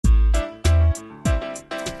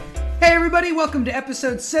Hey everybody, welcome to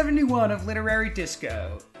episode 71 of Literary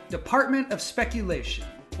Disco, Department of Speculation.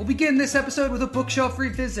 We'll begin this episode with a bookshelf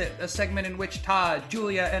revisit, a segment in which Todd,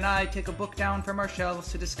 Julia, and I take a book down from our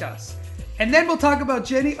shelves to discuss. And then we'll talk about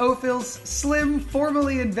Jenny Ophil's slim,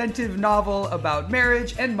 formally inventive novel about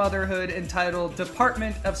marriage and motherhood entitled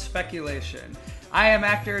Department of Speculation. I am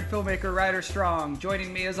actor and filmmaker Ryder Strong.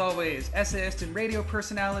 Joining me as always, essayist and radio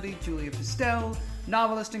personality Julia Pistel,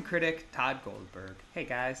 novelist and critic Todd Goldberg. Hey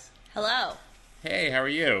guys. Hello. Hey, how are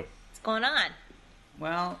you? What's going on?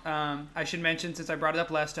 Well, I should mention, since I brought it up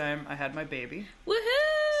last time, I had my baby.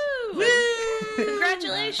 Woohoo! Woo!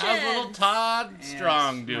 Congratulations! How's little Todd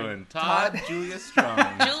Strong doing? Todd Julia Strong.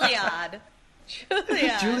 Juliad.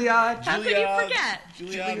 Juliad. How could you forget?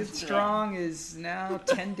 Juliad Strong is now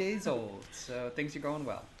 10 days old, so ththings are going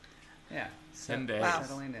well. Yeah. 10 days. Wow.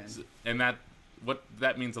 Settling in. And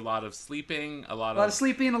that means a lot of sleeping, a lot of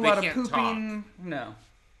sleeping, a lot of can't pooping. talk. No.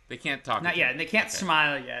 They can't talk. Not yet, and they can't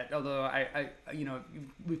smile yet, although I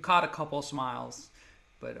we've caught a couple smiles,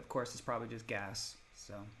 but of course it's probably just gas,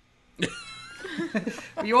 so.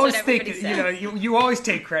 You always think, you always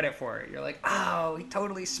take credit for it. You're like, oh, he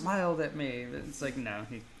totally smiled at me. But it's like, no,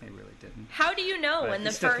 he really didn't. How do you know But when he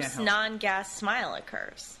the still can't first help. non-gas smile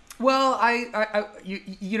occurs? Well,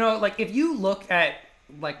 like if you look at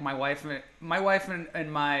like my wife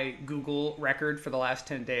and my Google record for the last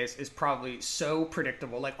 10 days is probably so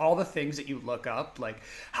predictable. Like all the things that you look up, like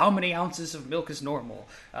how many ounces of milk is normal,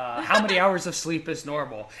 how many hours of sleep is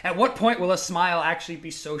normal, at what point will a smile actually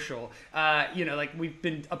be social? Like we've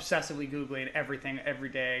been obsessively Googling everything every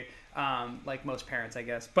day. Like most parents, I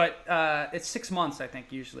guess. But it's 6 months, I think,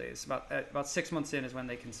 usually. It's about 6 months in is when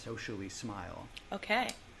they can socially smile. Okay.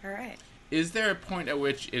 All right. Is there a point at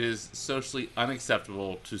which it is socially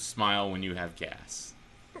unacceptable to smile when you have gas?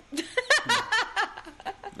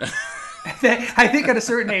 I think at a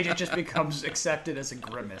certain age it just becomes accepted as a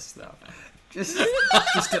grimace, though. Just a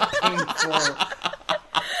painful.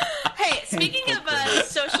 Hey, speaking of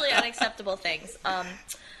socially unacceptable things,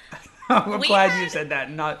 I'm glad you said that,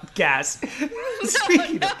 not gas.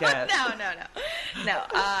 Speaking of gas. No.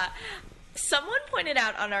 Someone pointed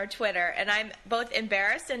out on our Twitter, and I'm both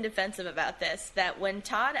embarrassed and defensive about this, that when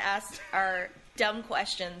Todd asked our dumb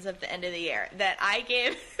questions at the end of the year, that I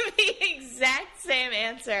gave the exact same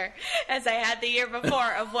answer as I had the year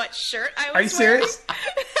before of what shirt I was wearing. Are you serious?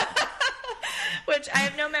 Which I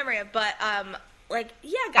have no memory of, but guys.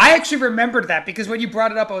 I actually remembered that because when you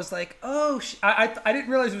brought it up, I was like, oh, I didn't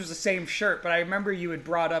realize it was the same shirt, but I remember you had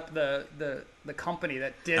brought up the company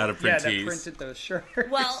that did that printed those shirts.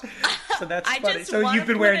 Well, so that's I funny. just So wanna you've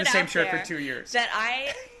been put wearing it the same out shirt for there 2 years.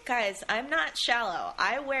 That guys, I'm not shallow.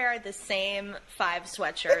 I wear the same 5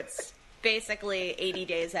 sweatshirts basically 80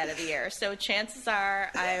 days out of the year. So chances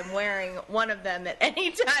are I'm wearing one of them at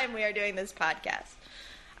any time we are doing this podcast.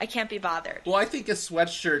 I can't be bothered. Well, I think a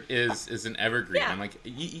sweatshirt is an evergreen. Yeah. I'm like,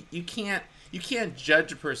 you can't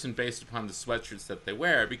judge a person based upon the sweatshirts that they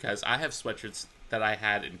wear, because I have sweatshirts that I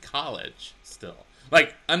had in college still,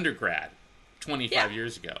 like undergrad, 25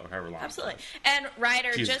 years ago, or however long. Absolutely. And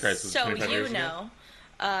Ryder, Jesus just Christ, was it so 25 you years ago?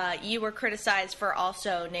 know, you were criticized for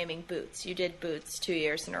also naming boots. You did boots 2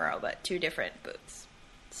 years in a row, but 2 different boots.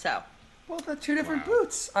 So. Well, they're 2 different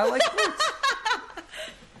boots. I like boots.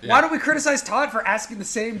 Yeah. Why don't we criticize Todd for asking the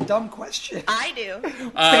same dumb question? I do.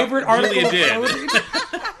 Favorite article of Julia clothing?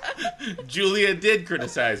 did. Julia did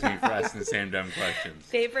criticize me for asking the same dumb questions.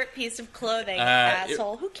 Favorite piece of clothing,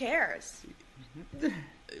 asshole. Who cares?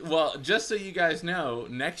 Well, just so you guys know,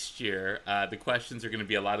 next year the questions are going to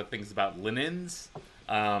be a lot of things about linens,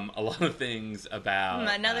 a lot of things about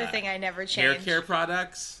another thing I never hair changed. care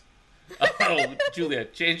products. Oh, Julia,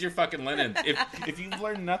 change your fucking linens. If you've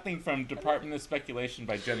learned nothing from Department of Speculation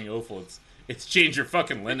by Jenny Ophel, it's change your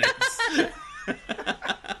fucking linens.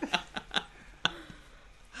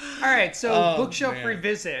 All right, so bookshelf man.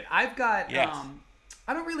 revisit. I've got. Yes.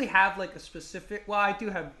 I don't really have like a specific. Well, I do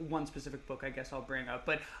have one specific book. I guess I'll bring up,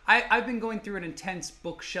 but I've been going through an intense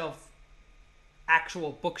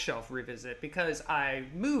actual bookshelf revisit because I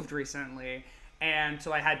moved recently, and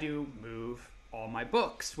so I had to move all my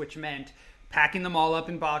books, which meant packing them all up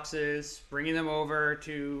in boxes, bringing them over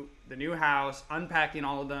to the new house, unpacking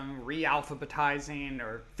all of them, re-alphabetizing,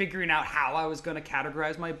 or figuring out how I was going to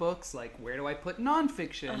categorize my books. Like, where do I put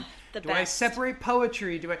nonfiction? The do I best. separate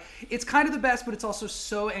poetry? It's kind of the best, but it's also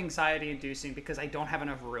so anxiety-inducing because I don't have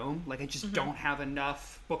enough room. Like, I just don't have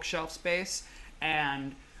enough bookshelf space.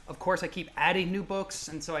 And of course, I keep adding new books,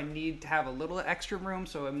 and so I need to have a little extra room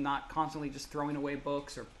so I'm not constantly just throwing away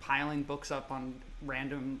books or piling books up on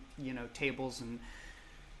random, tables. And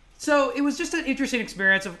So it was just an interesting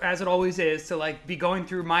experience, as it always is, to like be going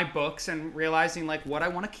through my books and realizing like what I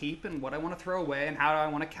want to keep and what I want to throw away and how I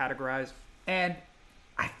want to categorize. And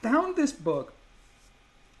I found this book,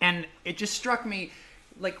 and it just struck me,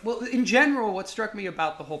 like, well, in general, what struck me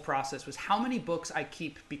about the whole process was how many books I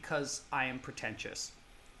keep because I am pretentious.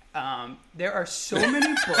 There are so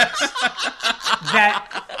many books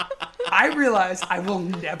that I realize I will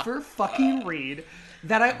never fucking read,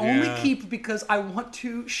 that I only keep because I want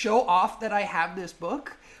to show off that I have this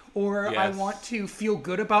book, or I want to feel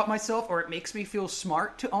good about myself, or it makes me feel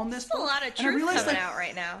smart to own this book. There's a lot of truth coming out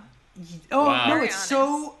right now. Oh, wow. no, it's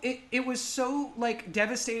so, it was so, like,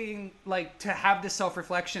 devastating, like, to have this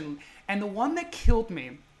self-reflection. And the one that killed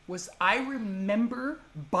me was I remember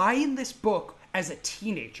buying this book as a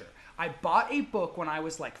teenager. I bought a book when I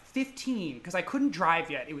was, like, 15, because I couldn't drive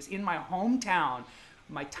yet. It was in my hometown,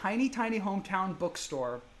 my tiny, tiny hometown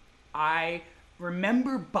bookstore. I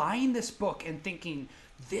remember buying this book and thinking,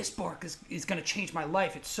 this book is going to change my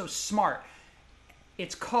life. It's so smart.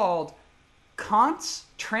 It's called Kant's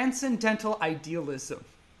Transcendental Idealism.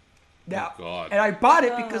 Now, God. and I bought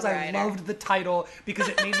it because I loved the title, because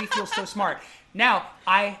it made me feel so smart. Now,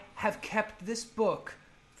 I have kept this book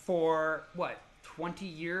for, 20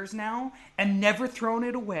 years now, and never thrown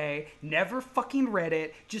it away, never fucking read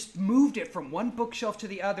it, just moved it from one bookshelf to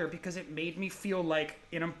the other because it made me feel like,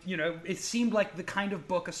 it seemed like the kind of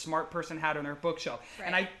book a smart person had on their bookshelf.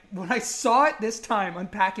 Right. And when I saw it this time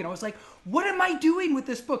unpacking, I was like, what am I doing with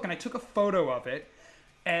this book? And I took a photo of it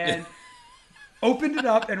and opened it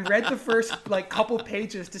up and read the first couple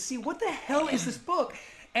pages to see what the hell is this book.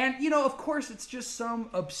 And, of course, it's just some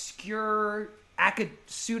obscure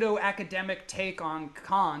pseudo-academic take on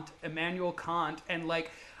Kant, Immanuel Kant, and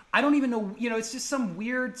I don't even know, it's just some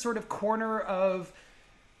weird sort of corner of,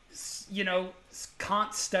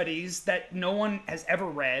 Kant studies that no one has ever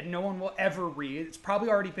read, no one will ever read. It's probably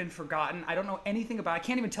already been forgotten. I don't know anything about it. I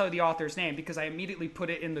can't even tell you the author's name because I immediately put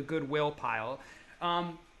it in the goodwill pile.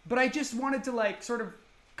 But I just wanted to sort of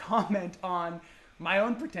comment on my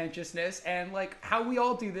own pretentiousness and how we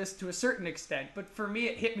all do this to a certain extent. But for me,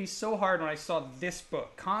 it hit me so hard when I saw this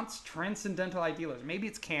book, Kant's Transcendental Idealism. Maybe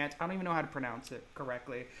it's Kant. I don't even know how to pronounce it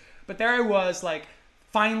correctly. But there I was,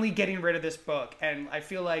 finally getting rid of this book. And I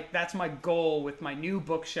feel like that's my goal with my new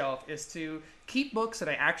bookshelf, is to keep books that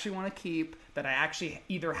I actually want to keep, that I actually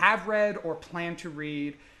either have read or plan to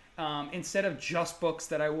read, instead of just books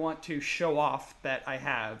that I want to show off that I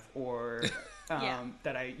have, or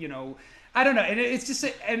that I don't know. And it's just,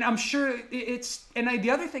 and I'm sure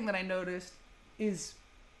the other thing that I noticed is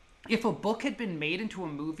if a book had been made into a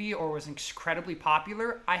movie or was incredibly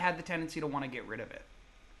popular, I had the tendency to want to get rid of it.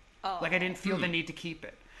 Oh. I didn't feel the need to keep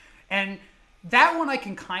it. And that one I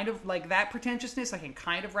can kind of, that pretentiousness I can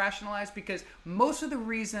kind of rationalize, because most of the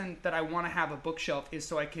reason that I want to have a bookshelf is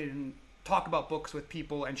so I can talk about books with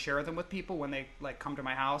people and share them with people when they come to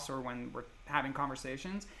my house or when we're having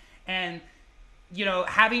conversations. And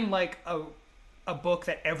having a book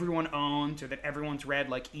that everyone owns or that everyone's read,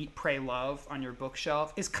 like Eat, Pray, Love, on your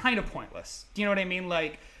bookshelf is kind of pointless. Do you know what I mean?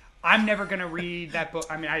 I'm never going to read that book.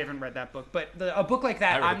 I mean, I haven't read that book, but a book like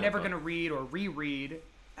that, I'm never going to read or reread.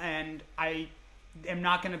 And I am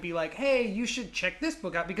not going to be like, hey, you should check this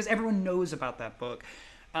book out, because everyone knows about that book.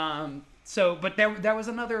 But there was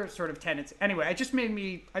another sort of tendency. Anyway, I just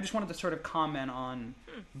wanted to sort of comment on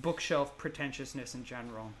bookshelf pretentiousness in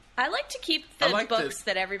general. I like to keep the books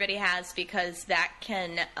that everybody has, because that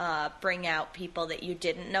can bring out people that you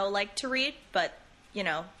didn't know like to read, but,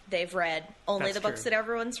 they've read only the books that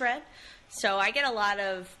everyone's read. So I get a lot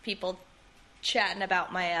of people chatting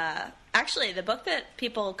about my... actually, the book that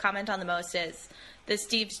people comment on the most is the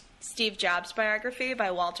Steve Jobs biography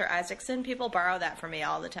by Walter Isaacson. People borrow that from me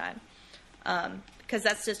all the time. Because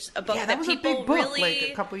that's just a book that was people a big book,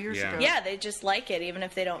 really... a couple years ago. Yeah, they just like it, even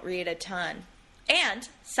if they don't read a ton. And,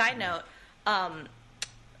 side note,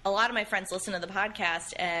 a lot of my friends listen to the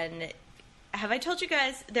podcast, and have I told you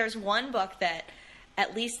guys, there's one book that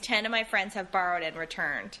at least 10 of my friends have borrowed and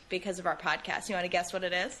returned because of our podcast. You want to guess what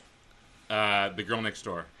it is? The Girl Next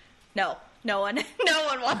Door. No one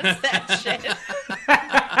wants that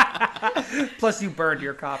shit. Plus, you burned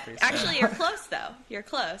your copies. Actually, you're close, though. You're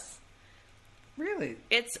close. Really?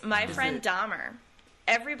 It's My Friend Dahmer.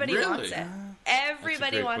 Everybody wants it.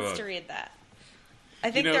 Everybody wants to read that. I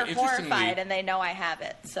think they're horrified, and they know I have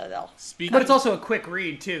it, so they'll... But it's also a quick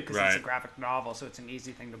read, too, because it's a graphic novel, so it's an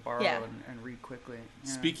easy thing to borrow and read quickly.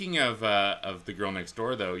 Yeah. Speaking of The Girl Next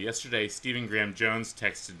Door, though, yesterday Stephen Graham Jones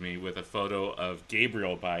texted me with a photo of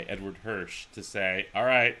Gabriel by Edward Hirsch to say, all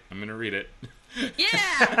right, I'm going to read it.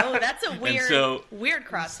 Yeah. Oh, that's a weird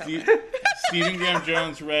crossover. Stephen Graham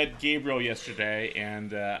Jones read Gabriel yesterday,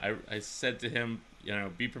 and I said to him,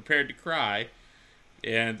 be prepared to cry.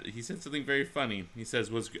 And he said something very funny. He says,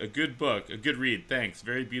 "Was a good book, a good read. Thanks,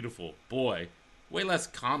 very beautiful. Boy, way less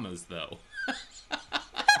commas though."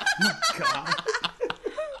 Oh, God.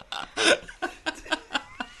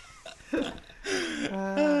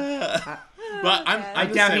 But I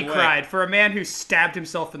doubt he cried. For a man who stabbed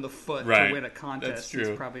himself in the foot to win a contest, that's true.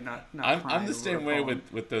 He's probably not I'm the same way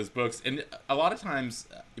with those books. And a lot of times,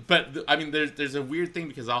 but I mean, there's a weird thing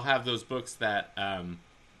because I'll have those books that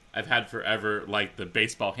I've had forever, like the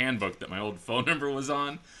baseball handbook that my old phone number was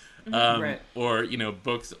on. Right. Or,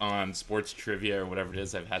 books on sports trivia or whatever it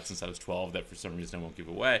is I've had since I was 12 that for some reason I won't give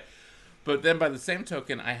away. But then by the same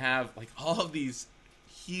token, I have like all of these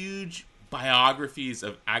huge biographies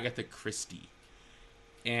of Agatha Christie.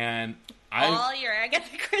 And all your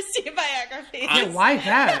Agatha Christie biographies. Why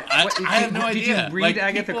that? I have no idea. Did you read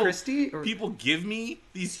Agatha Christie? Or? People give me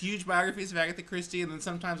these huge biographies of Agatha Christie, and then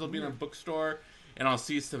sometimes I'll be in a bookstore and I'll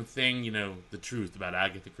see something, the truth about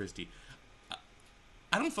Agatha Christie.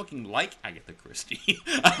 I don't fucking like Agatha Christie.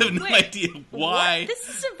 I have no idea why. What? This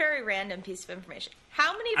is a very random piece of information.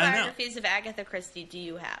 How many biographies of Agatha Christie do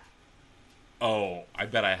you have? Oh, I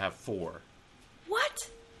bet I have 4. What?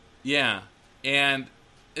 Yeah. And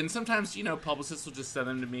sometimes, publicists will just send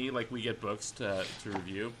them to me, like we get books to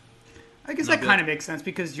review. I guess that kind of makes sense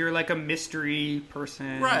because you're like a mystery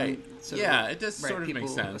person. Right. So, yeah, it does sort of make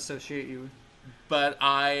sense. People associate you. But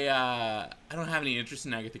I don't have any interest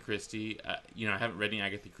in Agatha Christie. I haven't read any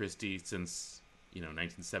Agatha Christie since,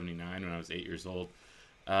 1979 when I was 8 years old.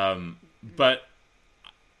 But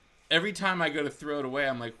every time I go to throw it away,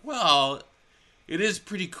 I'm like, well, it is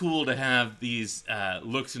pretty cool to have these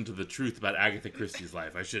looks into the truth about Agatha Christie's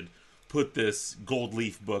life. I should put this gold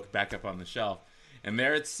leaf book back up on the shelf. And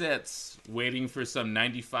there it sits, waiting for some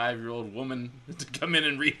 95-year-old woman to come in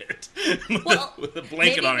and read it with a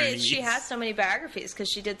blanket on her knees. Maybe she has so many biographies because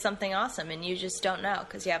she did something awesome and you just don't know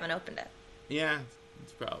because you haven't opened it. Yeah,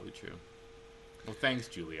 it's probably true. Well, thanks,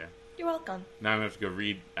 Julia. You're welcome. Now I'm going to have to go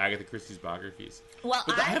read Agatha Christie's biographies. Well,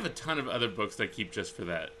 but I have a ton of other books that I keep just for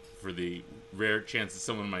that, for the rare chance that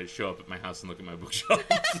someone might show up at my house and look at my bookshelf.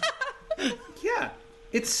 Yeah.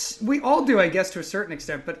 We all do, I guess, to a certain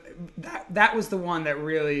extent, but that was the one that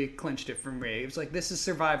really clinched it for me. It was like, this has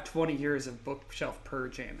survived 20 years of bookshelf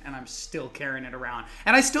purging, and I'm still carrying it around.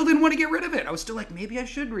 And I still didn't want to get rid of it. I was still like, maybe I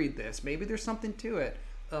should read this. Maybe there's something to it.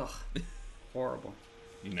 Ugh. Horrible.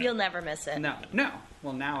 You'll never miss it. No.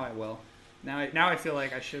 Well, now I will. Now I feel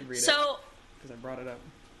like I should read it. Because I brought it up.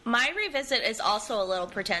 My revisit is also a little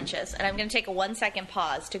pretentious, and I'm going to take a 1-second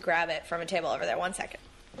pause to grab it from a table over there. 1 second.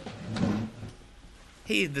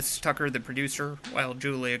 Hey, this is Tucker, the producer. While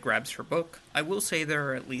Julia grabs her book, I will say there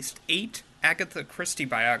are at least 8 Agatha Christie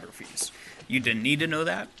biographies. You didn't need to know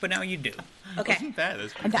that, but now you do. Okay. Wasn't bad.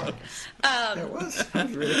 That's pretty close. That was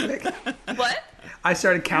really quick. What? I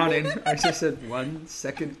started counting. I just said 1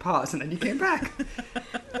 second pause, and then you came back.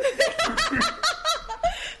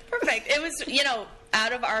 Perfect. It was,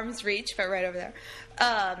 out of arm's reach, but right over there.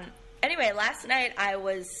 Anyway, last night I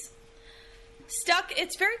was stuck.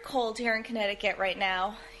 It's very cold here in Connecticut right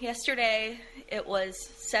now. Yesterday it was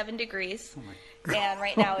 7 degrees, and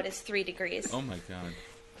right now it is 3 degrees. Oh my god.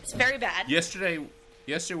 It's very bad. Yesterday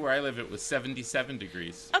where I live, it was 77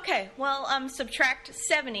 degrees. Okay, well, subtract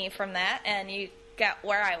 70 from that, and you got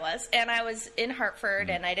where I was. And I was in Hartford,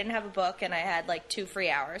 and I didn't have a book, and I had like 2 free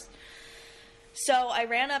hours. So I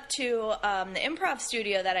ran up to the improv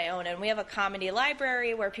studio that I own, and we have a comedy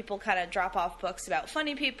library where people kind of drop off books about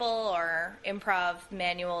funny people or improv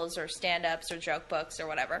manuals or stand-ups or joke books or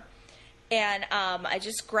whatever. And I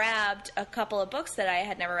just grabbed a couple of books that I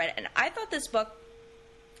had never read. And I thought this book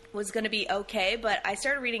was going to be okay, but I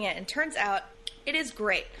started reading it, and it turns out it is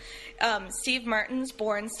great. Steve Martin's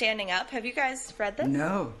Born Standing Up. Have you guys read this?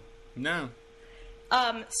 No.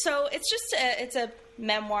 So it's a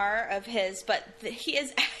memoir of his, but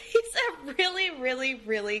he's a really, really,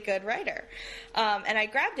 really good writer. And I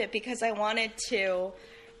grabbed it because I wanted to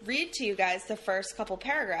read to you guys the first couple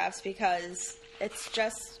paragraphs because it's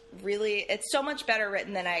just really, it's so much better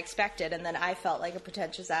written than I expected, and then I felt like a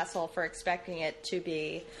pretentious asshole for expecting it to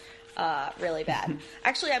be really bad.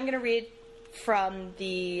 Actually, I'm going to read from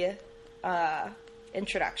the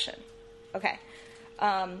introduction. Okay.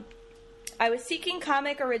 I was seeking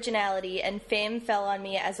comic originality, and fame fell on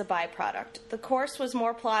me as a byproduct. The course was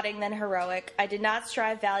more plodding than heroic. I did not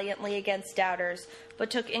strive valiantly against doubters, but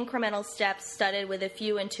took incremental steps studded with a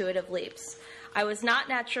few intuitive leaps. I was not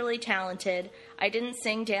naturally talented. I didn't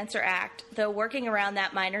sing, dance, or act, though working around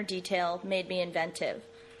that minor detail made me inventive.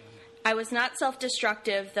 I was not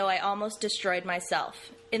self-destructive, though I almost destroyed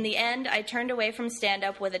myself. In the end, I turned away from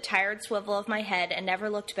stand-up with a tired swivel of my head and never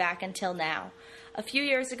looked back until now. A few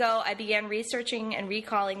years ago, I began researching and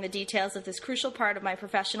recalling the details of this crucial part of my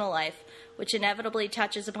professional life, which inevitably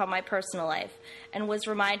touches upon my personal life, and was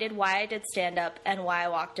reminded why I did stand-up and why I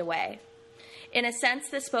walked away. In a sense,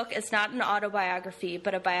 this book is not an autobiography,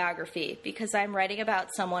 but a biography, because I'm writing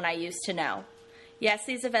about someone I used to know. Yes,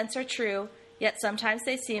 these events are true, yet sometimes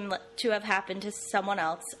they seem to have happened to someone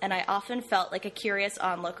else, and I often felt like a curious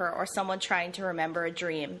onlooker or someone trying to remember a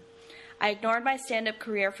dream. I ignored my stand-up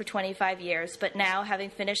career for 25 years, but now, having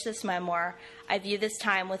finished this memoir, I view this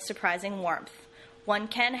time with surprising warmth. One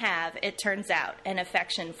can have, it turns out, an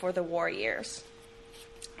affection for the war years.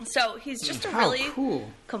 So he's just a really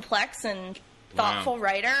complex and thoughtful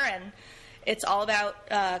writer, and it's all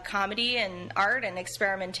about comedy and art and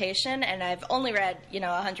experimentation, and I've only read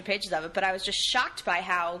 100 pages of it, but I was just shocked by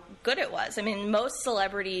how good it was. I mean, most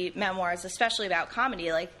celebrity memoirs, especially about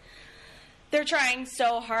comedy, like, they're trying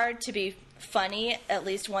so hard to be funny at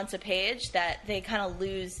least once a page that they kind of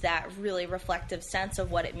lose that really reflective sense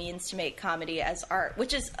of what it means to make comedy as art,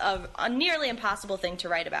 which is a nearly impossible thing to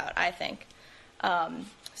write about, I think.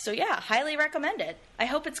 So yeah, highly recommend it. I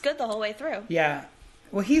hope it's good the whole way through. Yeah.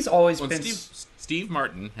 Well, he's always been... Steve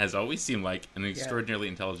Martin has always seemed like an extraordinarily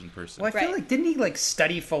intelligent person. Well, I feel like, didn't he,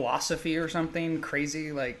 study philosophy or something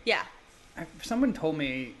crazy? Yeah. Someone told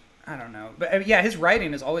me, I don't know. But, yeah, his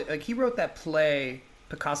writing is always... he wrote that play,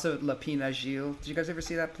 Picasso, Lapin Agile. Did you guys ever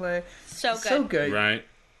see that play? So good. So good. Right.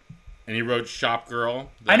 And he wrote Shop Girl.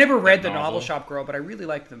 I never read the novel Shop Girl, but I really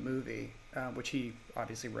liked the movie, which he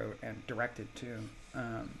obviously wrote and directed, too.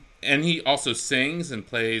 And he also sings and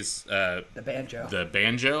plays the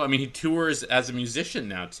banjo. I mean, he tours as a musician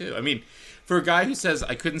now, too. I mean, for a guy who says,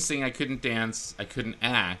 I couldn't sing, I couldn't dance, I couldn't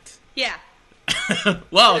act. Yeah.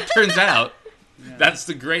 Well, it turns out that's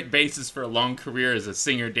the great basis for a long career as a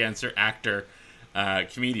singer, dancer, actor,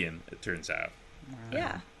 comedian, it turns out.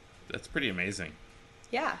 Yeah. That's pretty amazing.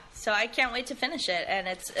 Yeah, so I can't wait to finish it, and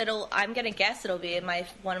I'm gonna guess it'll be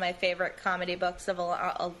one of my favorite comedy books of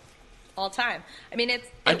all time. I mean,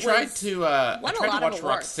 I tried to watch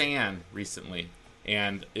Roxanne recently,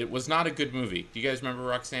 and it was not a good movie. Do you guys remember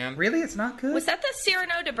Roxanne? Really? It's not good? Was that the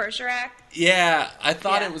Cyrano de Bergerac? Yeah, I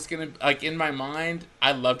thought it was going to, in my mind,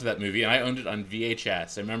 I loved that movie, and I owned it on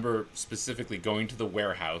VHS. I remember specifically going to the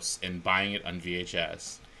warehouse and buying it on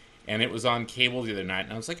VHS, and it was on cable the other night,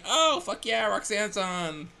 and I was like, oh, fuck yeah, Roxanne's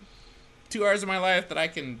on. 2 hours of my life that I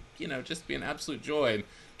can, just be an absolute joy. And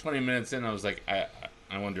 20 minutes in, I was like, I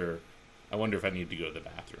wonder if I need to go to the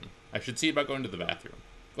bathroom. I should see about going to the bathroom.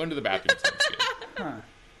 Going to the bathroom sounds good. Huh.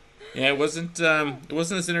 Yeah, it wasn't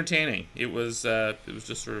as entertaining. It was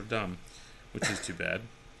just sort of dumb, which is too bad.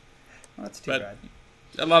 Well, that's too bad.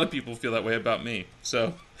 A lot of people feel that way about me.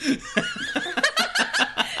 So.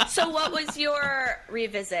 So, what was your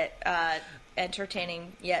revisit?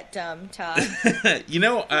 Entertaining yet dumb, Todd.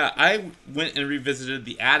 I went and revisited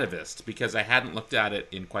The Atavist because I hadn't looked at it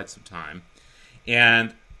in quite some time,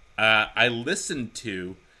 and I listened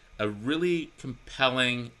to a really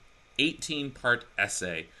compelling 18-part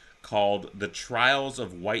essay called The Trials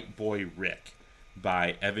of White Boy Rick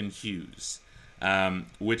by Evan Hughes,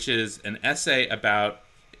 which is an essay about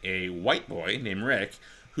a white boy named Rick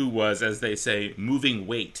who was, as they say, moving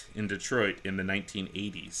weight in Detroit in the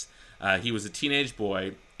 1980s. He was a teenage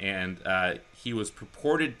boy, and he was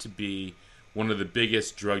purported to be one of the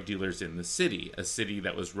biggest drug dealers in the city, a city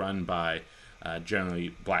that was run by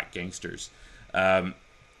generally black gangsters.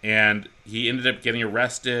 And he ended up getting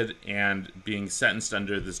arrested and being sentenced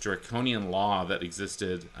under this draconian law that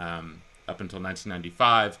existed up until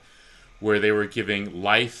 1995, where they were giving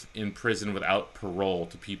life in prison without parole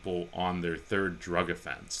to people on their third drug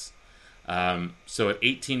offense. So at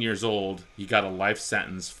 18 years old, he got a life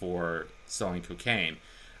sentence for selling cocaine,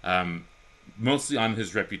 mostly on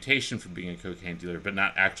his reputation for being a cocaine dealer, but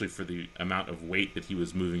not actually for the amount of weight that he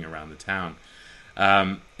was moving around the town.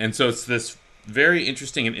 And so it's this very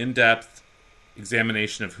interesting and in-depth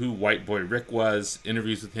examination of who White Boy Rick was,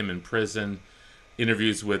 interviews with him in prison,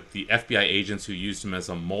 interviews with the FBI agents who used him as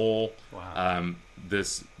a mole. Wow.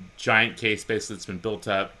 This giant case basically that's been built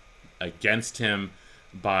up against him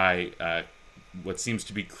by what seems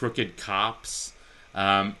to be crooked cops.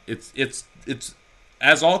 It's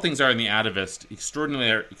as all things are in The Atavist,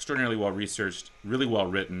 extraordinarily well researched, really well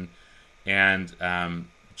written, and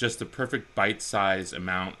just the perfect bite-sized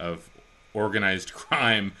amount of organized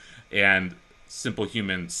crime and simple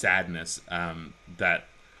human sadness that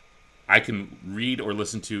I can read or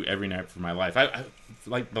listen to every night for my life. I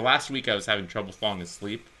like the last week I was having trouble falling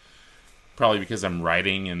asleep, probably because I'm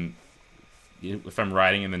writing, and if I'm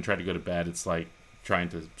writing and then try to go to bed, it's like trying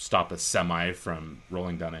to stop a semi from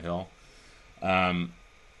rolling down a hill.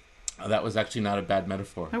 That was actually not a bad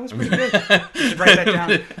metaphor. That was pretty good. You should write that down.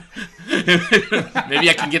 Maybe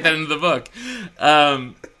I can get that into the book.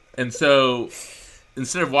 And so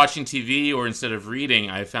instead of watching TV or instead of reading,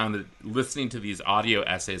 I found that listening to these audio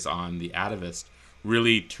essays on The Atavist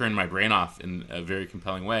really turned my brain off in a very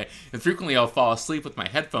compelling way. And frequently I'll fall asleep with my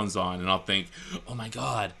headphones on and I'll think, oh my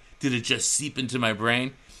God, did it just seep into my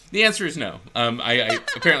brain? The answer is no. I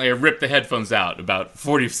apparently I ripped the headphones out about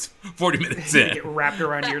 40 minutes in. Get wrapped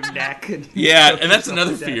around your neck. And Yeah, and that's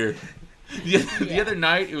another fear. The other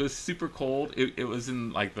night, it was super cold. It was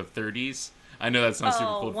in like the 30s. I know that's not super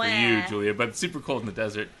cold for you, Julia, but it's super cold in the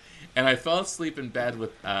desert. And I fell asleep in bed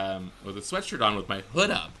with a sweatshirt on with my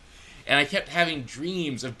hood up. And I kept having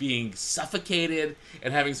dreams of being suffocated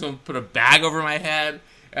and having someone put a bag over my head.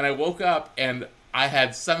 And I woke up and I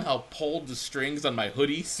had somehow pulled the strings on my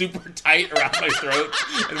hoodie super tight around my throat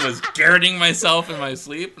and was garroting myself in my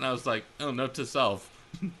sleep. And I was like, oh, note to self,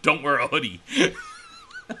 don't wear a hoodie.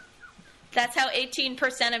 That's how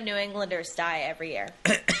 18% of New Englanders die every year.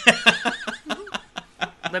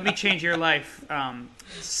 Let me change your life.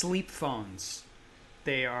 Sleep phones.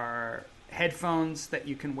 They are headphones that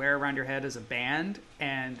you can wear around your head as a band,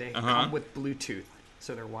 and they come with Bluetooth,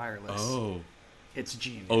 so they're wireless. Oh. It's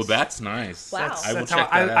genius. Oh, that's nice. Wow. I will That's check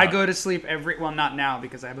how that out. I go to sleep well, not now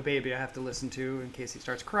because I have a baby I have to listen to in case he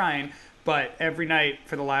starts crying, but every night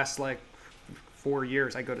for the last 4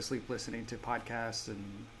 years I go to sleep listening to podcasts and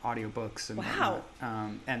audiobooks and Wow.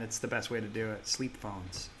 and it's the best way to do it. Sleep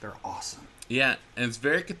phones. They're awesome. Yeah, and it's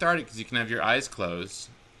very cathartic because you can have your eyes closed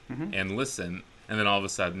and listen, and then all of a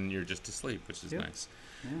sudden you're just asleep, which is nice.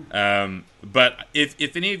 Yeah. But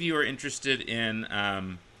if any of you are interested in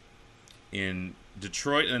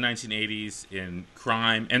Detroit in the 1980s, in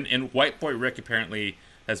crime, and White Boy Rick apparently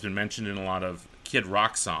has been mentioned in a lot of Kid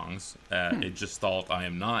Rock songs. A Just Thought I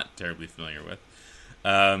am not terribly familiar with.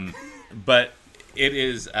 But it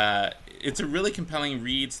is it's a really compelling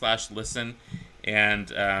read/listen,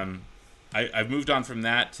 and I've moved on from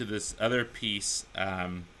that to this other piece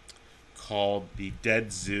called The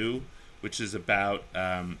Dead Zoo, which is about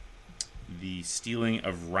the stealing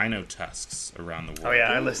of rhino tusks around the world. Oh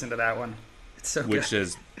yeah, I listened to that one. It's so good. Which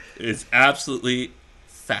is absolutely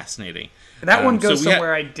fascinating. That one goes so we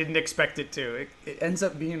somewhere I didn't expect it to. It ends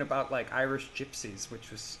up being about Irish gypsies,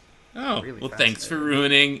 which was really well, thanks for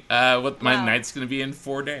ruining what my night's going to be in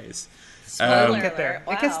 4 days. Spoiler Get there. alert.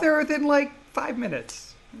 Wow. It gets there within 5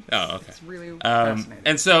 minutes. Oh, okay. It's really fascinating.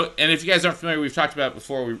 And if you guys aren't familiar, we've talked about it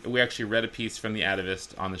before. We actually read a piece from The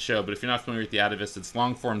Atavist on the show. But if you're not familiar with The Atavist, it's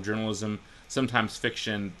long-form journalism, sometimes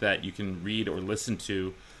fiction that you can read or listen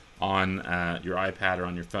to on your iPad or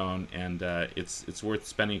on your phone, and it's worth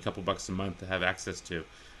spending a couple bucks a month to have access to.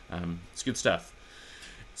 It's good stuff.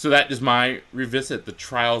 So that is my revisit, The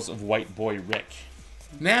Trials of White Boy Rick.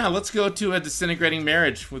 Now let's go to a disintegrating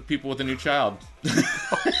marriage with people with a new child.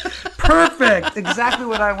 Perfect. Exactly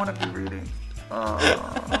what I want to be reading.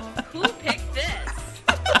 Who picked this?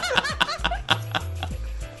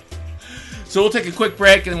 So we'll take a quick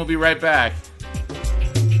break and then we'll be right back.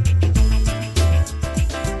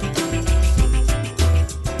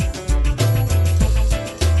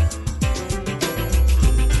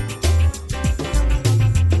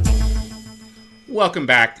 Welcome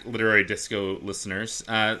back, Literary Disco listeners.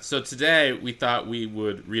 So today we thought we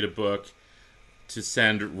would read a book to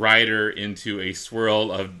send Ryder into a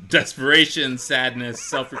swirl of desperation, sadness,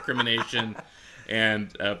 self-recrimination,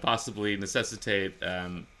 and possibly necessitate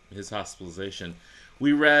his hospitalization.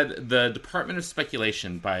 We read The Department of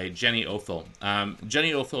Speculation by Jenny Othel.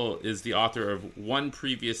 Jenny Othel is the author of one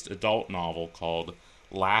previous adult novel called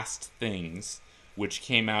Last Things, which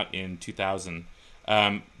came out in 2000.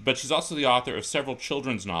 But she's also the author of several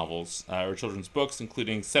children's novels, or children's books,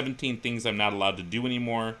 including 17 Things I'm Not Allowed to Do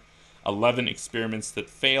Anymore, 11 Experiments That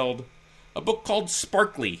Failed, a book called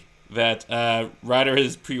Sparkly that Ryder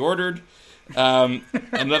has pre-ordered,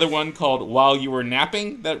 another one called While You Were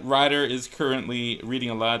Napping that Ryder is currently reading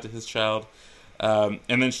aloud to his child, and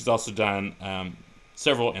then she's also done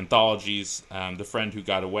several anthologies, The Friend Who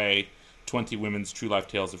Got Away, 20 Women's True Life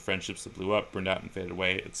Tales of Friendships That Blew Up, Burned Out and Faded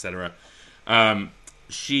Away, etc.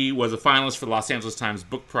 She was a finalist for the Los Angeles Times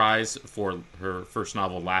Book Prize for her first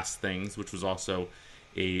novel, Last Things, which was also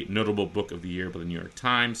a notable book of the year by the New York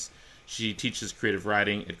Times. She teaches creative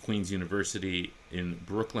writing at Queen's University in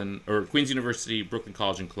Brooklyn, or Queen's University, Brooklyn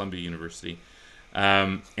College, and Columbia University.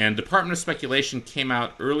 And Department of Speculation came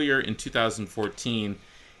out earlier in 2014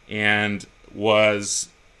 and was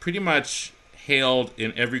pretty much hailed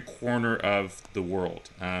in every corner of the world.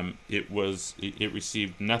 It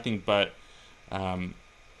received nothing but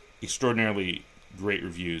extraordinarily great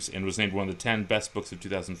reviews and was named one of the 10 best books of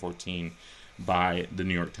 2014 by the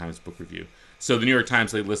New York Times Book Review. So the New York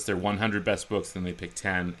Times, they list their 100 best books, then they pick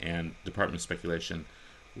 10, and Department of Speculation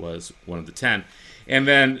was one of the 10. And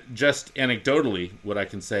then, just anecdotally, what I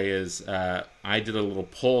can say is I did a little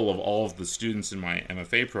poll of all of the students in my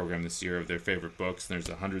MFA program this year of their favorite books. And there's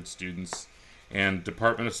 100 students. And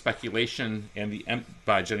Department of Speculation and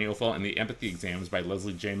by Jenny Ofel and the Empathy Exams by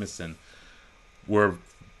Leslie Jamison were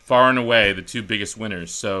far and away the two biggest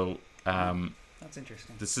winners. So that's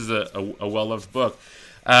interesting. This is a well-loved book.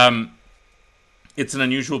 It's an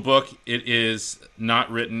unusual book. It is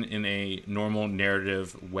not written in a normal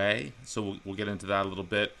narrative way, so we'll get into that a little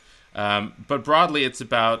bit. But broadly, it's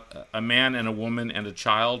about a man and a woman and a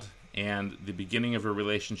child, and the beginning of a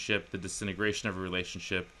relationship, the disintegration of a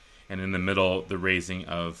relationship, and in the middle, the raising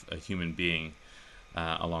of a human being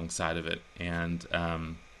alongside of it, and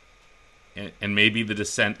maybe the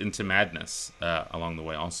descent into madness along the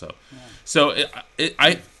way also. Yeah. So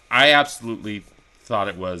I absolutely thought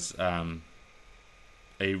it was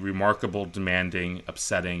a remarkable, demanding,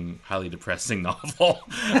 upsetting, highly depressing novel.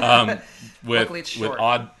 Luckily it's short.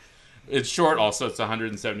 It's short also. It's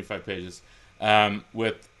 175 pages.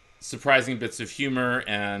 With surprising bits of humor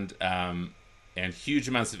and huge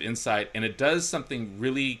amounts of insight. And it does something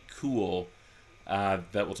really cool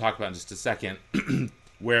that we'll talk about in just a second,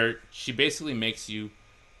 where she basically makes you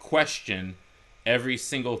question every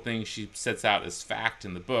single thing she sets out as fact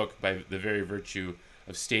in the book by the very virtue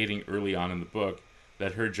of stating early on in the book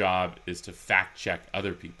that her job is to fact check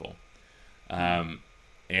other people.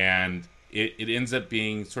 And it ends up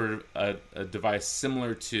being sort of a device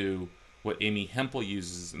similar to what Amy Hempel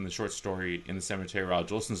uses in the short story In the Cemetery Where Al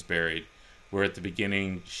Jolson's Buried, where at the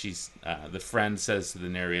beginning the friend says to the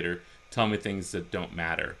narrator, "Tell me things that don't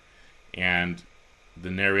matter." And the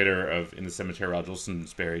narrator of In the Cemetery Where Al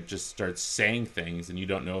Jolson's Buried just starts saying things, and you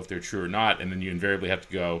don't know if they're true or not, and then you invariably have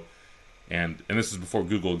to go, and this is before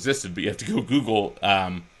Google existed, but you have to go Google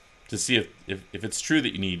to see if it's true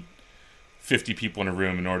that you need 50 people in a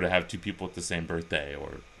room in order to have two people with the same birthday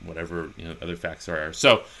or whatever other facts are.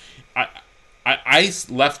 So I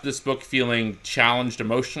left this book feeling challenged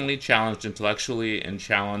emotionally, challenged intellectually, and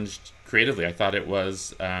challenged creatively. I thought it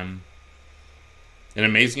was an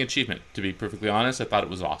amazing achievement, to be perfectly honest. I thought it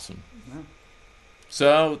was awesome. Yeah.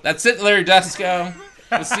 So that's it, Larry Dusko.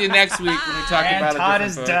 We'll see you next week when we talk about Todd a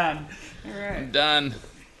different is book. done. All right. I'm done.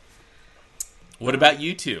 What about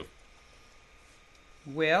you two?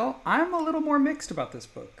 Well, I'm a little more mixed about this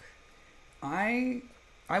book. I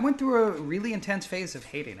went through a really intense phase of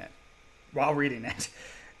hating it while reading it.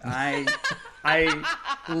 I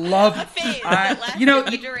love a phase you know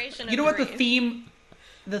what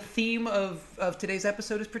the theme of today's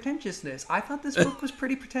episode is pretentiousness. I thought this book was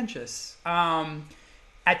pretty pretentious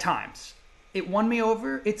at times. It won me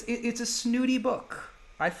over. It's a snooty book.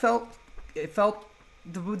 It felt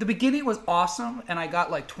the beginning was awesome, and I got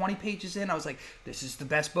like 20 pages in. I was like, this is the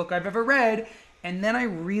best book I've ever read. And then I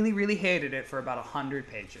really, really hated it for about 100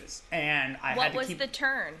 pages. And What was the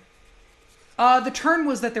turn? The turn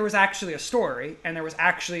was that there was actually a story, and there was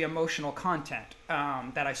actually emotional content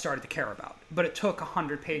that I started to care about. But it took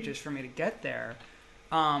 100 pages for me to get there.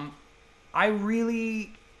 I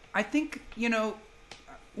think,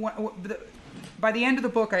 by the end of the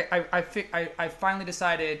book, I finally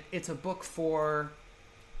decided it's a book for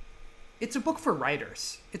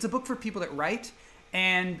writers. It's a book for people that write,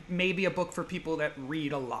 and maybe a book for people that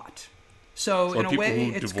read a lot. So in a way,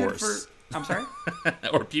 it's good for. I'm sorry?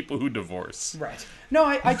 Or people who divorce. Right. No,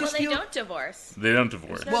 I just feel... They don't divorce. They don't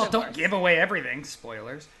divorce. Well, don't give away everything.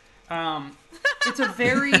 Spoilers. It's a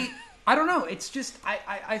very... I don't know. It's just...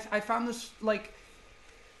 I found this, like...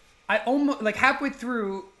 I almost... Like, halfway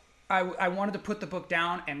through, I wanted to put the book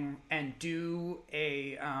down and do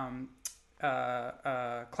a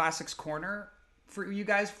Classics Corner for you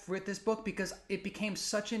guys with this book, because it became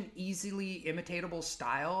such an easily imitatable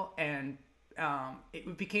style, and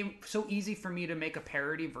it became so easy for me to make a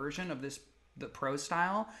parody version of the prose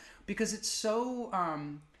style, because it's so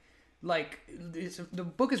the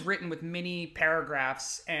book is written with many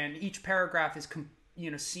paragraphs, and each paragraph is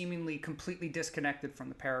seemingly completely disconnected from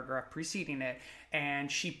the paragraph preceding it,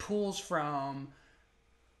 and she pulls from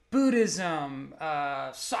Buddhism,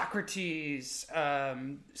 Socrates,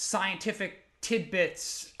 scientific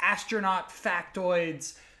tidbits, astronaut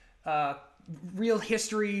factoids, real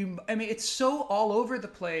history. I mean, it's so all over the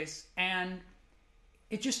place, and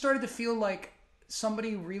it just started to feel like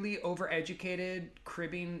somebody really overeducated,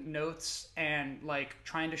 cribbing notes and like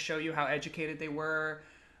trying to show you how educated they were.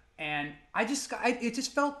 And I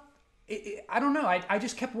don't know. I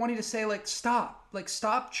just kept wanting to say, like,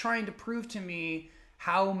 stop trying to prove to me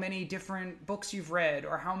how many different books you've read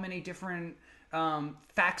or how many different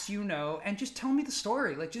facts you know, and just tell me the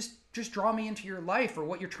story. Like, just draw me into your life or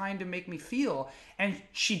what you're trying to make me feel. And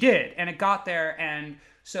she did, and it got there. And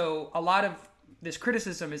so a lot of this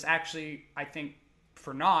criticism is actually, I think,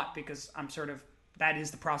 for naught, because that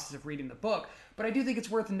is the process of reading the book. But I do think it's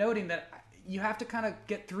worth noting that you have to kind of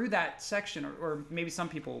get through that section, or maybe some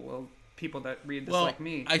people that read this like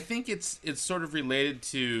me. I think it's sort of related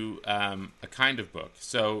to a kind of book.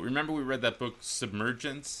 So remember we read that book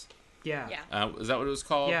Submergence? Yeah. Is that what it was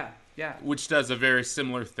called? Yeah. Which does a very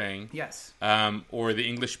similar thing. Yes. Or The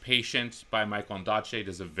English Patient by Michael Ondaatje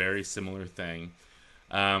does a very similar thing,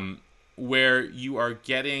 where you are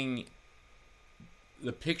getting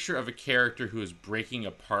the picture of a character who is breaking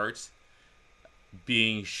apart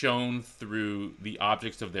being shown through the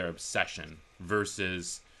objects of their obsession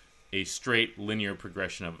versus a straight linear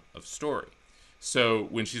progression of story. So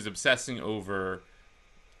when she's obsessing over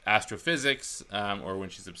astrophysics, or when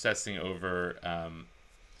she's obsessing over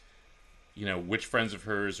which friends of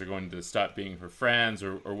hers are going to stop being her friends,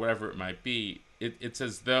 or whatever it might be, it's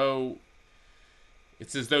as though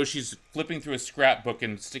she's flipping through a scrapbook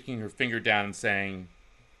and sticking her finger down and saying,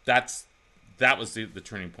 that was the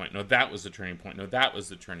turning point. No, that was the turning point. No, that was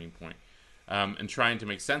the turning point. And trying to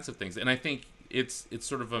make sense of things. And I think it's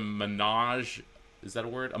sort of a menage. Is that a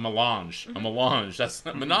word? A melange. A melange.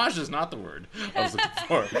 Menage is not the word I was looking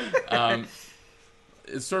for.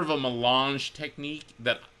 It's sort of a melange technique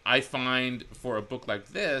that I find for a book like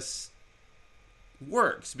this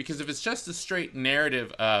works. Because if it's just a straight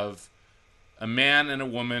narrative of a man and a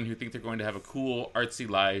woman who think they're going to have a cool, artsy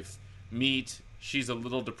life, meet, she's a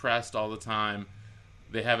little depressed all the time,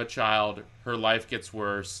 they have a child, her life gets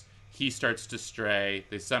worse, he starts to stray,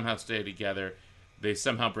 they somehow stay together, they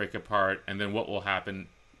somehow break apart, and then what will happen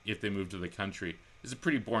if they move to the country is a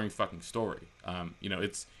pretty boring fucking story.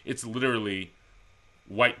 It's literally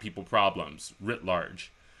white people problems writ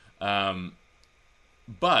large.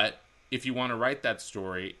 But if you want to write that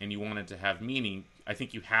story and you want it to have meaning, I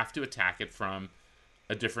think you have to attack it from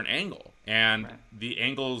a different angle. And the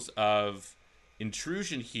angles of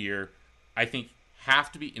intrusion here, I think,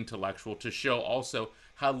 have to be intellectual to show also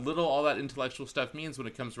how little all that intellectual stuff means when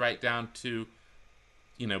it comes right down to,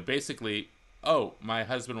 basically, oh, my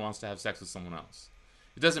husband wants to have sex with someone else.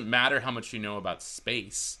 It doesn't matter how much you know about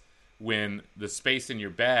space when the space in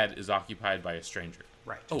your bed is occupied by a stranger.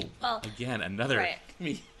 Right. Oh, well, again, another... Right. Let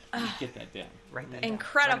me get that down. Right there.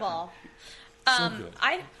 Incredible. So good.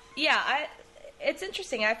 It's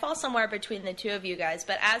interesting. I fall somewhere between the two of you guys.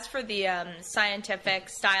 But as for the scientific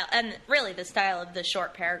style, and really the style of the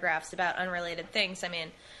short paragraphs about unrelated things, I mean,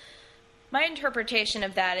 my interpretation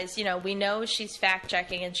of that is, we know she's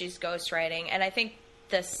fact-checking and she's ghostwriting. And I think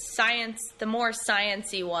the more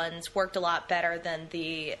science-y ones worked a lot better than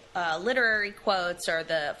the literary quotes or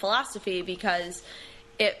the philosophy, because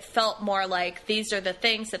it felt more like these are the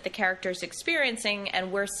things that the character's experiencing,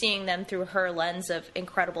 and we're seeing them through her lens of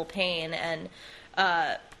incredible pain and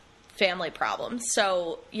family problems.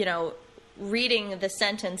 So, reading the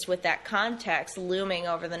sentence with that context looming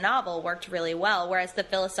over the novel worked really well, whereas the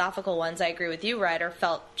philosophical ones, I agree with you, Ryder,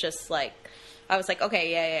 felt just like, I was like,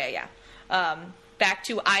 okay, yeah. Back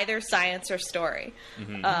to either science or story.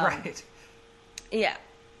 Mm-hmm. Right. Yeah.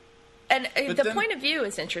 And the point of view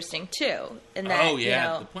is interesting, too. In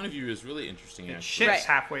that, the point of view is really interesting, It actually. shifts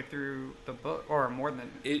halfway through the book, or more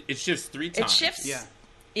than... It shifts 3 times. It shifts. Yeah.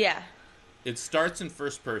 Yeah. It starts in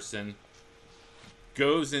first person,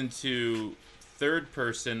 goes into third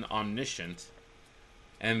person omniscient,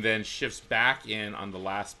 and then shifts back in on the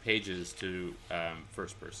last pages to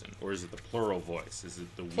first person. Or is it the plural voice? Is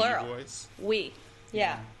it the Plural. we voice? We.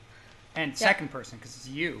 Yeah. And second person, because it's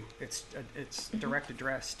you. It's direct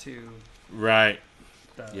address to Right.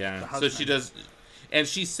 the Yeah. So husband. she does, and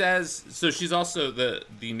she says. So she's also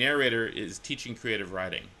the narrator is teaching creative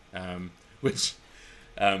writing, which,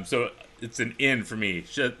 so it's an in for me.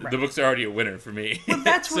 The book's already a winner for me.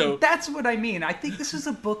 Well, that's what I mean. I think this is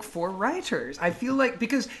a book for writers. I feel like,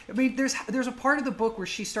 because there's a part of the book where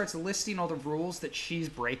she starts listing all the rules that she's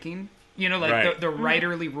breaking. The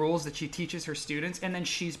writerly rules that she teaches her students, and then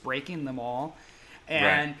she's breaking them all.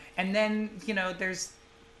 And then,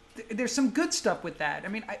 there's some good stuff with that. I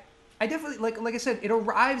mean, I definitely, like I said, it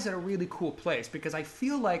arrives at a really cool place, because I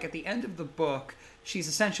feel like at the end of the book, she's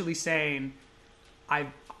essentially saying,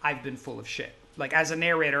 I've been full of shit. like as a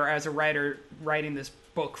narrator, as a writer writing this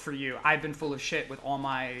book for you, I've been full of shit with all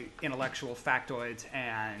my intellectual factoids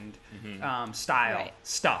and style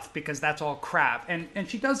stuff, because that's all crap. And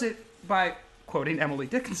she does it by quoting Emily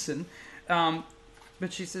Dickinson.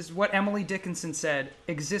 But she says, what Emily Dickinson said,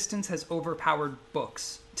 existence has overpowered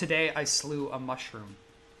books. Today I slew a mushroom.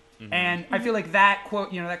 And I feel like that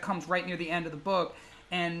quote, that comes right near the end of the book.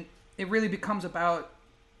 And it really becomes about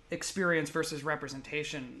experience versus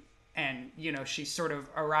representation. And, she sort of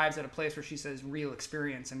arrives at a place where she says real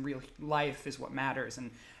experience and real life is what matters,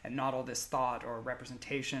 and not all this thought or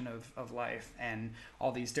representation of life and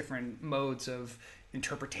all these different modes of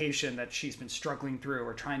interpretation that she's been struggling through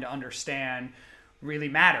or trying to understand really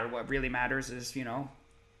matter. What really matters is,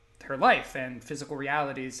 her life and physical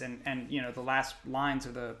realities. And the last lines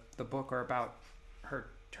of the book are about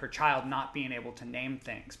her child not being able to name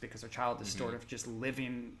things, because her child is sort of just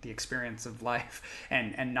living the experience of life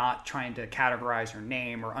and not trying to categorize or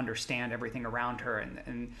name or understand everything around her.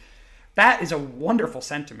 And that is a wonderful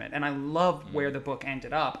sentiment. And I love where the book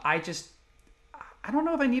ended up. I don't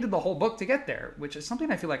know if I needed the whole book to get there, which is something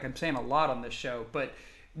I feel like I'm saying a lot on this show, but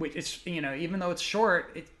it's, even though it's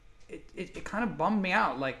short, it kind of bummed me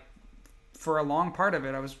out. Like, for a long part of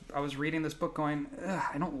it, I was reading this book going,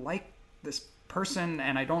 I don't like this person,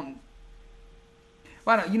 and I don't.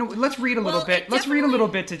 Let's read a little bit. Let's read a little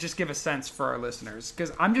bit to just give a sense for our listeners,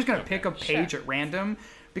 because I'm just gonna pick a page at random,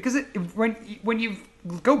 because when you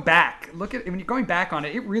go back, when you're going back on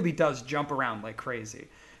it, it really does jump around like crazy.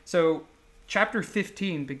 So, chapter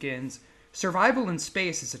 15 begins. Survival in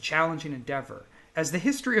space is a challenging endeavor. As the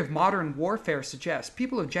history of modern warfare suggests,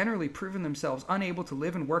 people have generally proven themselves unable to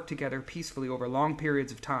live and work together peacefully over long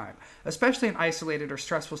periods of time, especially in isolated or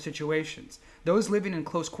stressful situations. Those living in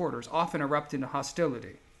close quarters often erupt into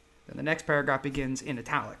hostility. Then the next paragraph begins in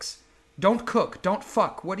italics. Don't cook, don't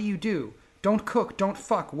fuck, what do you do? Don't cook, don't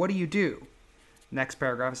fuck, what do you do? Next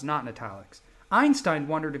paragraph is not in italics. Einstein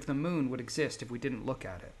wondered if the moon would exist if we didn't look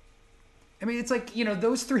at it. I mean, it's like,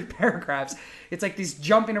 those 3 paragraphs, it's like these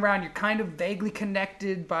jumping around. You're kind of vaguely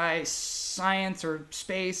connected by science or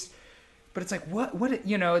space, but it's like, what,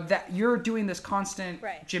 that you're doing this constant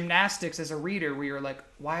gymnastics as a reader where you're like,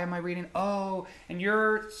 why am I reading? Oh, and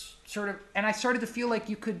you're sort of, and I started to feel like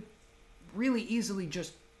you could really easily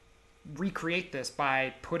just recreate this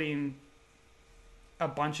by putting a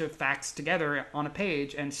bunch of facts together on a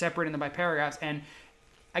page and separating them by paragraphs. And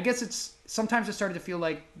I guess sometimes it started to feel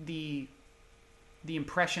like the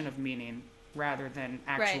impression of meaning rather than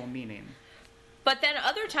actual meaning. But then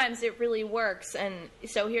other times it really works. And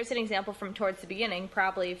so here's an example from towards the beginning,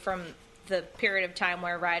 probably from the period of time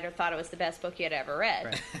where Ryder thought it was the best book he had ever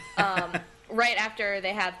read. Right after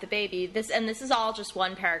they have the baby. This is all just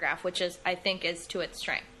one paragraph, which I think is to its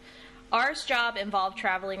strength. R's job involved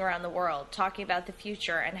traveling around the world, talking about the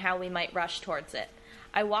future and how we might rush towards it.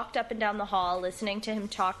 I walked up and down the hall, listening to him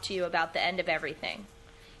talk to you about the end of everything.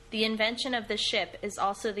 The invention of the ship is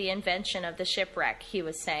also the invention of the shipwreck, he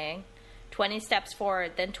was saying. 20 steps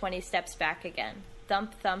forward, then 20 steps back again.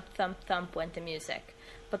 Thump, thump, thump, thump went the music.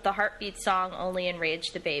 But the heartbeat song only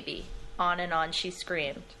enraged the baby. On and on she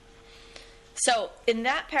screamed. So in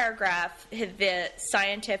that paragraph, the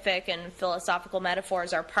scientific and philosophical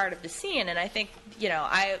metaphors are part of the scene. And I think,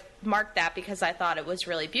 I marked that because I thought it was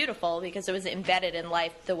really beautiful, because it was embedded in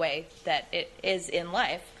life the way that it is in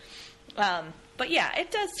life. But yeah, it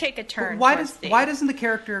does take a turn. Why doesn't the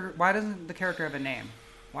character have a name?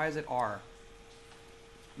 Why is it R?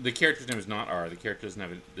 The character's name is not R. The character doesn't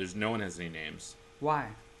have no one has any names. Why?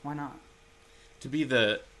 Why not? To be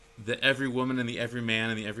the every woman and the every man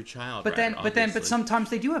and the every child. But sometimes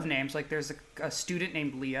they do have names. Like there's a student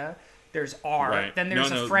named Leah. There's R. Right. Then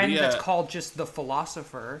there's a friend Leah, that's called just the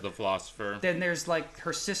philosopher. The philosopher. Then there's like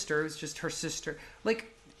her sister, who's just her sister.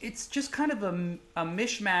 Like it's just kind of a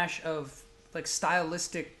mishmash of like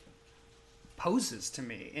stylistic poses to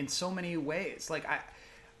me in so many ways. Like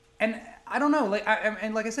I don't know. Like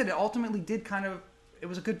and like I said, it ultimately did it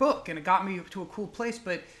was a good book and it got me to a cool place.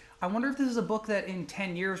 But I wonder if this is a book that in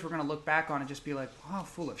 10 years we're going to look back on and just be like, how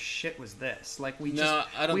full of shit was this? Like we are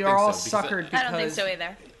all suckered because I don't think so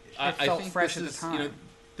either. It felt fresh at the time.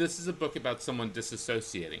 This is a book about someone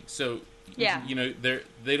disassociating. So yeah,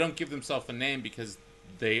 they don't give themselves a name because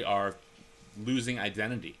they are losing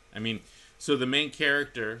identity. I mean, so the main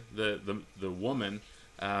character, the woman,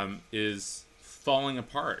 is falling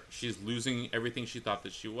apart. She's losing everything she thought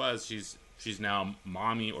that she was. She's now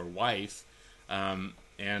mommy or wife, and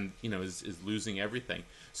is losing everything.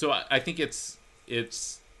 So I think it's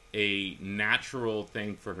a natural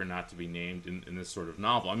thing for her not to be named in this sort of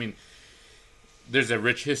novel. I mean, there's a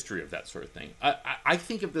rich history of that sort of thing. I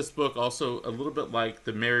think of this book also a little bit like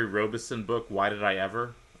the Mary Robeson book, Why Did I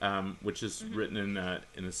Ever, which is written in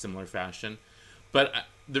a similar fashion. But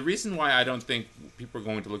the reason why I don't think people are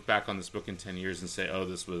going to look back on this book in 10 years and say, oh,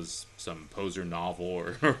 this was some poser novel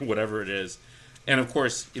or whatever it is, and of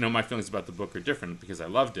course, my feelings about the book are different because I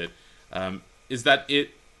loved it, is that it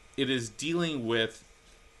is dealing with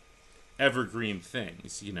evergreen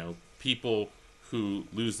things, people who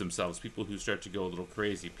lose themselves, people who start to go a little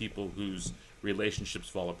crazy, people whose relationships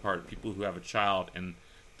fall apart, people who have a child and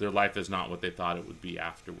their life is not what they thought it would be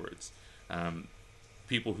afterwards.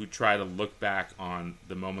 People who try to look back on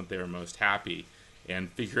the moment they were most happy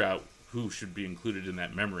and figure out who should be included in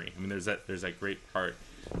that memory. I mean, there's that great part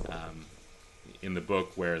in the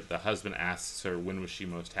book where the husband asks her when was she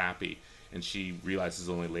most happy, and she realizes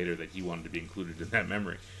only later that he wanted to be included in that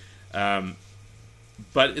memory.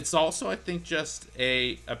 But it's also, I think, just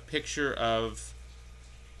a picture of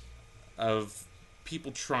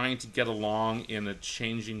people trying to get along in a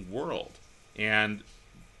changing world and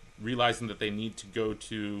realizing that they need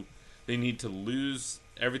to lose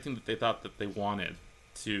everything that they thought that they wanted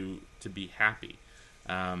to be happy.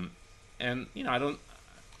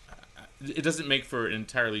 It doesn't make for an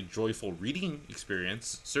entirely joyful reading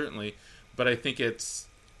experience, certainly, but I think it's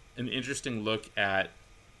an interesting look at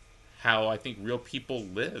how I think real people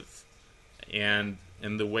live and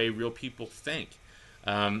the way real people think.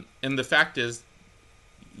 And the fact is,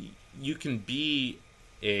 you can be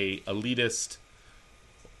a elitist,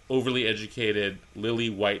 overly educated, lily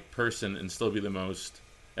white person and still be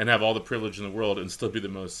and have all the privilege in the world and still be the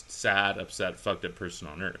most sad, upset, fucked up person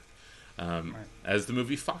on earth. Right. As the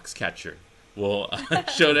movie Foxcatcher will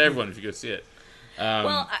show to everyone if you go see it.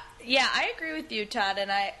 I agree with you, Todd.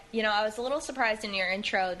 And I was a little surprised in your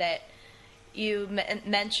intro that you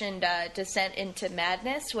mentioned Descent into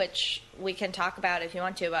Madness, which we can talk about if you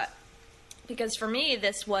want to, but because for me,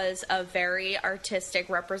 this was a very artistic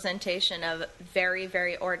representation of very,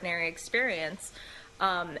 very ordinary experience,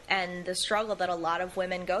 and the struggle that a lot of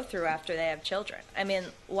women go through after they have children. I mean,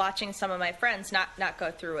 watching some of my friends not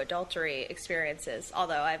go through adultery experiences,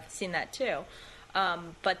 although I've seen that too,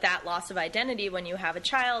 but that loss of identity when you have a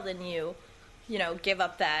child and you give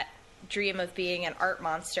up that dream of being an art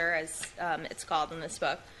monster, as it's called in this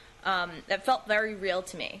book, that felt very real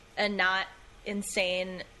to me and not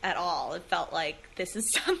insane at all. It felt like this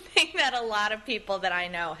is something that a lot of people that I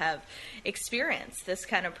know have experienced, this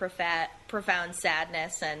kind of profound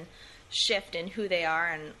sadness and shift in who they are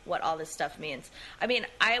and what all this stuff means. I mean,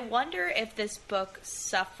 I wonder if this book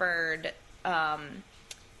suffered,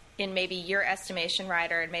 in maybe your estimation,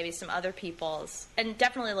 Ryder, and maybe some other people's, and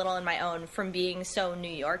definitely a little in my own, from being so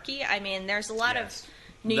New Yorky. I mean, there's a lot of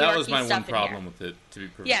New Yorky stuff in here. That was my one problem with it, to be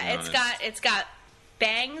perfectly honest. It's got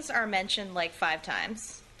bangs are mentioned like 5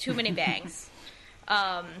 times. Too many bangs.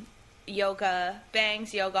 Yoga,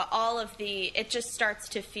 all of it just starts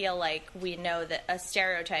to feel like we know that a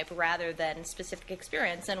stereotype rather than specific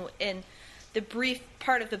experience. And in the brief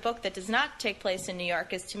part of the book that does not take place in New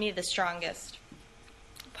York is, to me, the strongest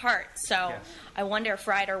part. So yes. I wonder if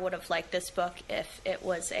Ryder would have liked this book if it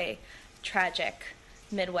was a tragic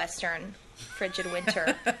Midwestern frigid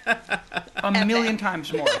winter. A million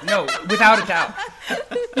times more. No, without a doubt.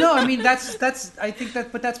 No, I mean that's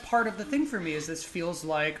but that's part of the thing for me, is this feels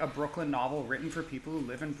like a Brooklyn novel written for people who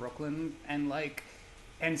live in Brooklyn and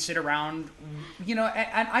sit around, and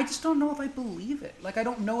I just don't know if I believe it. Like, I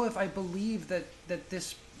don't know if I believe that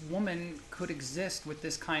this woman could exist with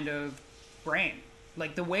this kind of brain.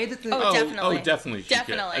 Like, the way that definitely.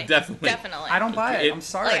 Definitely. I don't buy it. I'm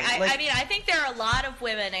sorry. I mean, I think there are a lot of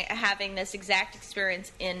women having this exact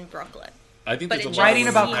experience in Brooklyn. I think there's a lot writing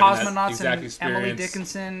of about cosmonauts and Emily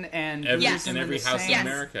Dickinson and in every house in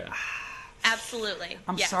America. Absolutely.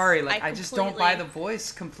 I'm sorry. Like, I just don't buy the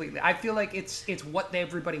voice completely. I feel like it's what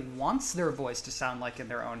everybody wants their voice to sound like in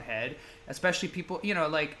their own head, especially people,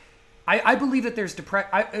 I believe that there's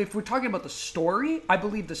if we're talking about the story, I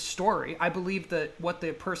believe the story. I believe that what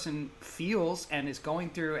the person feels and is going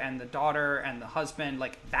through, and the daughter and the husband,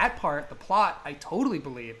 like that part, the plot, I totally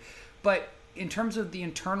believe. But in terms of the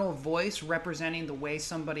internal voice representing the way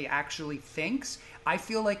somebody actually thinks, I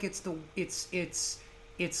feel like it's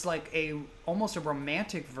like almost a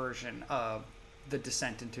romantic version of the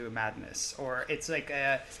Descent into Madness, or it's like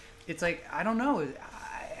I don't know.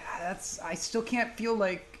 I still can't feel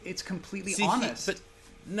like it's completely honest. But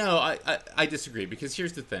no, I disagree, because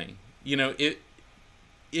here's the thing.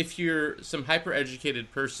 If you're some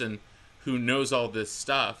hyper-educated person who knows all this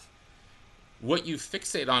stuff, what you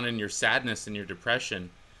fixate on in your sadness and your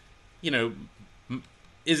depression,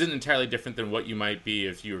 isn't entirely different than what you might be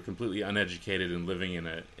if you were completely uneducated and living in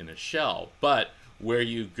a shell. But where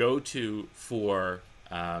you go to for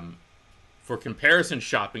comparison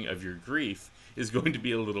shopping of your grief is going to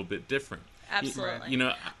be a little bit different. Absolutely. You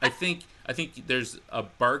know, I think there's a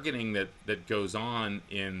bargaining that goes on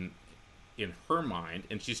in her mind,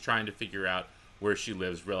 and she's trying to figure out where she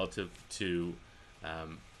lives relative to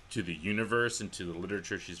the universe and to the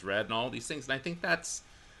literature she's read and all these things. And I think that's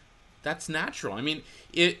natural. I mean,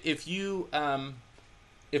 if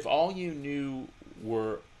all you knew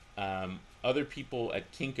were other people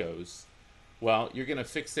at Kinko's, well, you're going to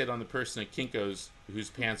fixate on the person at Kinko's whose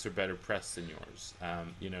pants are better pressed than yours.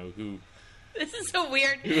 Who this is a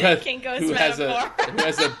weird Kinko's metaphor. Who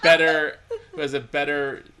has a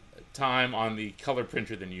better time on the color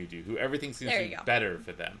printer than you do. Who everything seems to be better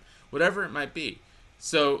for them, whatever it might be.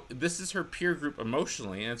 So this is her peer group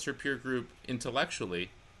emotionally, and it's her peer group intellectually.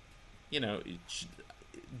 You know,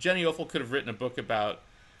 Jenny Ofel could have written a book about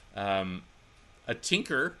a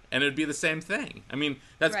tinker, and it would be the same thing. I mean,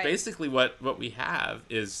 that's basically what we have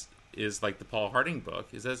is like the Paul Harding book.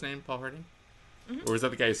 Is that his name, Paul Harding? Mm-hmm. Or is that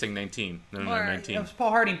the guy who's saying 19? No, 19. It was Paul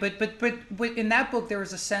Harding, but in that book there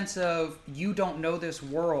was a sense of, you don't know this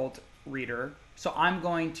world, reader, so I'm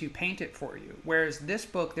going to paint it for you. Whereas this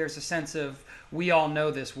book, there's a sense of, we all know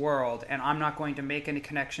this world, and I'm not going to make any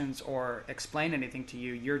connections or explain anything to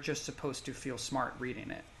you. You're just supposed to feel smart reading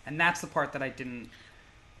it. And that's the part that I didn't...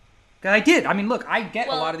 Because I did. I mean, look, I get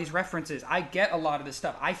a lot of these references. I get a lot of this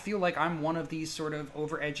stuff. I feel like I'm one of these sort of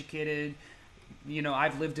overeducated,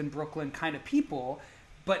 I've lived in Brooklyn kind of people.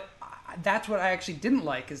 But that's what I actually didn't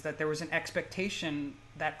like, is that there was an expectation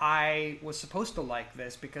that I was supposed to like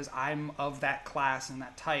this because I'm of that class and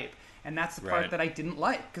that type. And that's the part that I didn't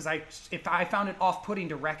like, because if I found it off-putting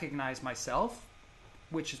to recognize myself,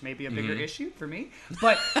 which is maybe a bigger issue for me.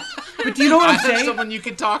 But do you know what I'm saying? Someone you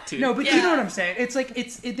can talk to. No, but you know what I'm saying? It's like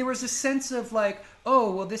there was a sense of like,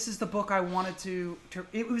 oh, well, this is the book I wanted to.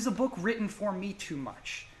 It was a book written for me too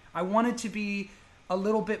much. I wanted to be a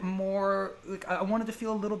little bit more. Like, I wanted to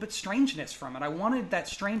feel a little bit strangeness from it. I wanted that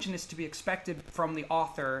strangeness to be expected from the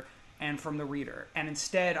author and from the reader. And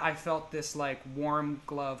instead, I felt this like warm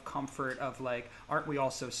glove comfort of like, aren't we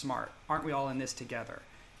all so smart? Aren't we all in this together?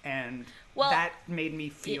 And that made me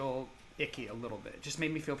feel icky a little bit. It just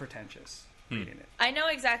made me feel pretentious reading it. I know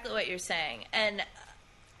exactly what you're saying. And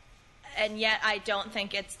yet I don't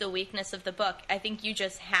think it's the weakness of the book. I think you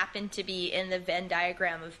just happen to be in the Venn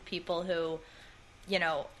diagram of people who,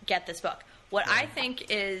 get this book. What I think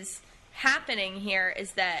is happening here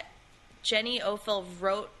is that Jenny Ofel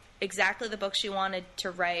wrote exactly the book she wanted to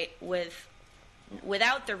write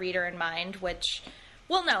without the reader in mind, which...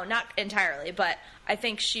 Well, no, not entirely, but I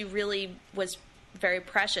think she really was very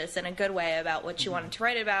precious in a good way about what she wanted to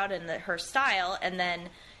write about and her style, and then,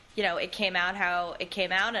 it came out how it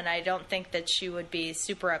came out, and I don't think that she would be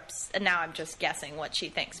super upset. And now I'm just guessing what she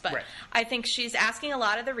thinks, but I think she's asking a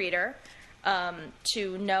lot of the reader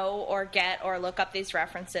to know or get or look up these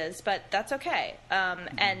references, but that's okay.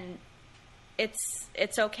 And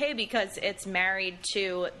it's okay because it's married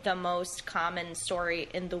to the most common story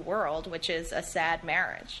in the world, which is a sad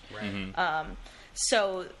marriage. Right. Mm-hmm.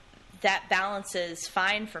 So that balance is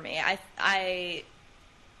fine for me.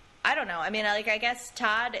 I don't know. I mean, I guess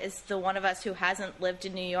Todd is the one of us who hasn't lived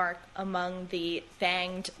in New York among the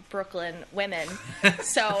fanged Brooklyn women.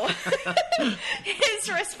 So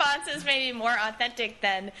his response is maybe more authentic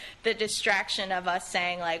than the distraction of us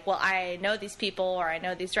saying, like, well, I know these people or I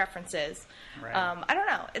know these references. Right. I don't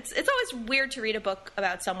know. It's always weird to read a book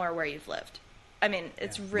about somewhere where you've lived. I mean,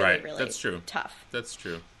 it's really That's true. Tough. That's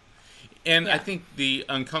true. And I think the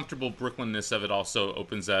uncomfortable Brooklynness of it also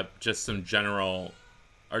opens up just some general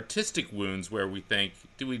artistic wounds where we think,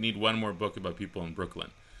 do we need one more book about people in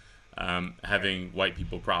Brooklyn having white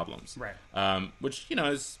people problems? Right. Which,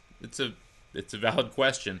 it's a valid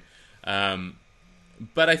question.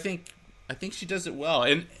 But I think she does it well.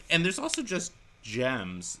 And there's also just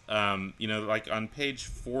gems. Like on page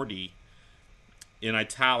 40 in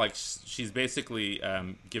italics, she's basically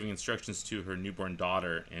giving instructions to her newborn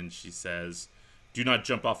daughter, and she says, "Do not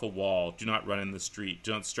jump off a wall. Do not run in the street.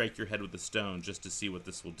 Do not strike your head with a stone just to see what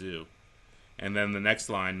this will do." And then the next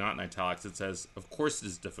line, not in italics, it says, "Of course it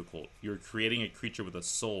is difficult. You're creating a creature with a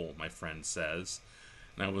soul," my friend says.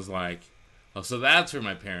 And I was like, oh, so that's where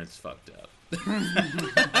my parents fucked up.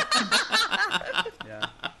 Yeah.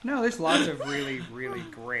 No, there's lots of really, really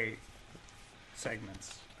great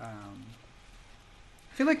segments. I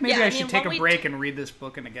feel like maybe I should take a break and read this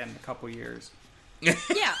book again in a couple years. Yeah.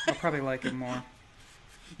 I'll probably like it more.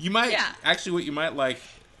 You might, actually what you might like,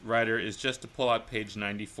 Ryder, is just to pull out page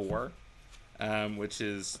 94. which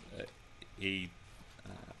is the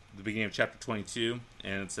beginning of chapter 22,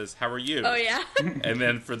 and it says, "How are you?" Oh, yeah? And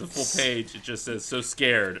then for the full page, it just says, "So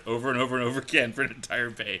scared," over and over and over again for an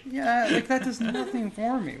entire page. Yeah, like, that does nothing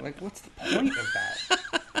for me. Like, what's the point of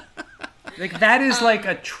that? Like, that is like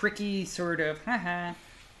a tricky sort of, haha.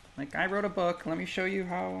 Like, I wrote a book. Let me show you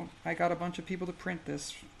how I got a bunch of people to print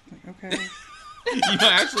this. Like, okay.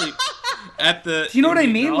 Actually, at the... Do you know what I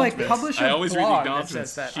mean? Like, publish a I always read the blog that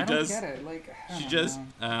acknowledgements. says that. She I don't does, get it. Like, I she don't does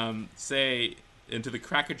know. say, into the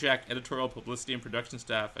crackerjack editorial, publicity, and production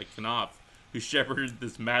staff at Knopf, who shepherded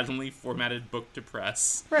this madly formatted book to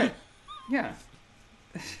press. Right. Yeah.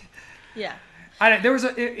 Yeah. There was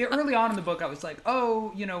early on in the book, I was like,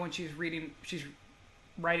 oh, you know, when she's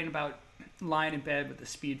writing about lying in bed with the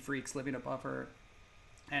speed freaks living above her,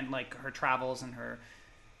 and like her travels and her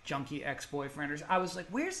junkie ex-boyfriend. I was like,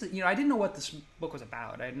 where's the, you know, I didn't know what this book was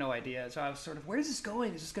about. I had no idea. So I was sort of, where's this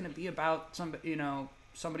going? Is this going to be about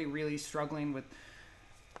somebody really struggling with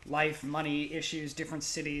life, money issues, different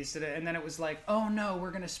cities? And then it was like, oh no, we're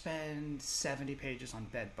going to spend 70 pages on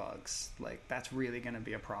bed bugs. Like, that's really going to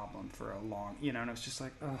be a problem for a long, you know, and it was just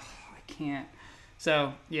like, oh, I can't.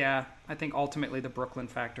 So, yeah, I think ultimately the Brooklyn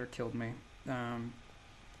factor killed me. Man,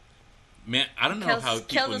 I don't know how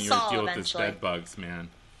people in New York deal with this eventually. bed bugs, man.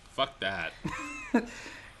 Fuck that.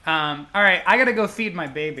 All right, I got to go feed my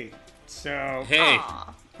baby. So, Hey,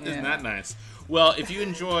 Aw. isn't Yeah. that nice? Well, if you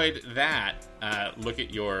enjoyed that look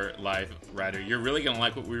at your life, Ryder, you're really going to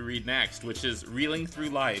like what we read next, which is Reeling Through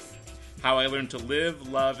Life, How I Learned to Live,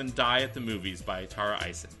 Love, and Die at the Movies by Tara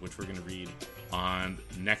Eisen, which we're going to read on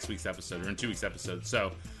next week's episode, or in 2 weeks' episode.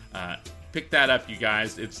 So pick that up, you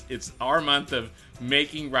guys. It's our month of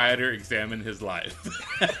making Ryder examine his life.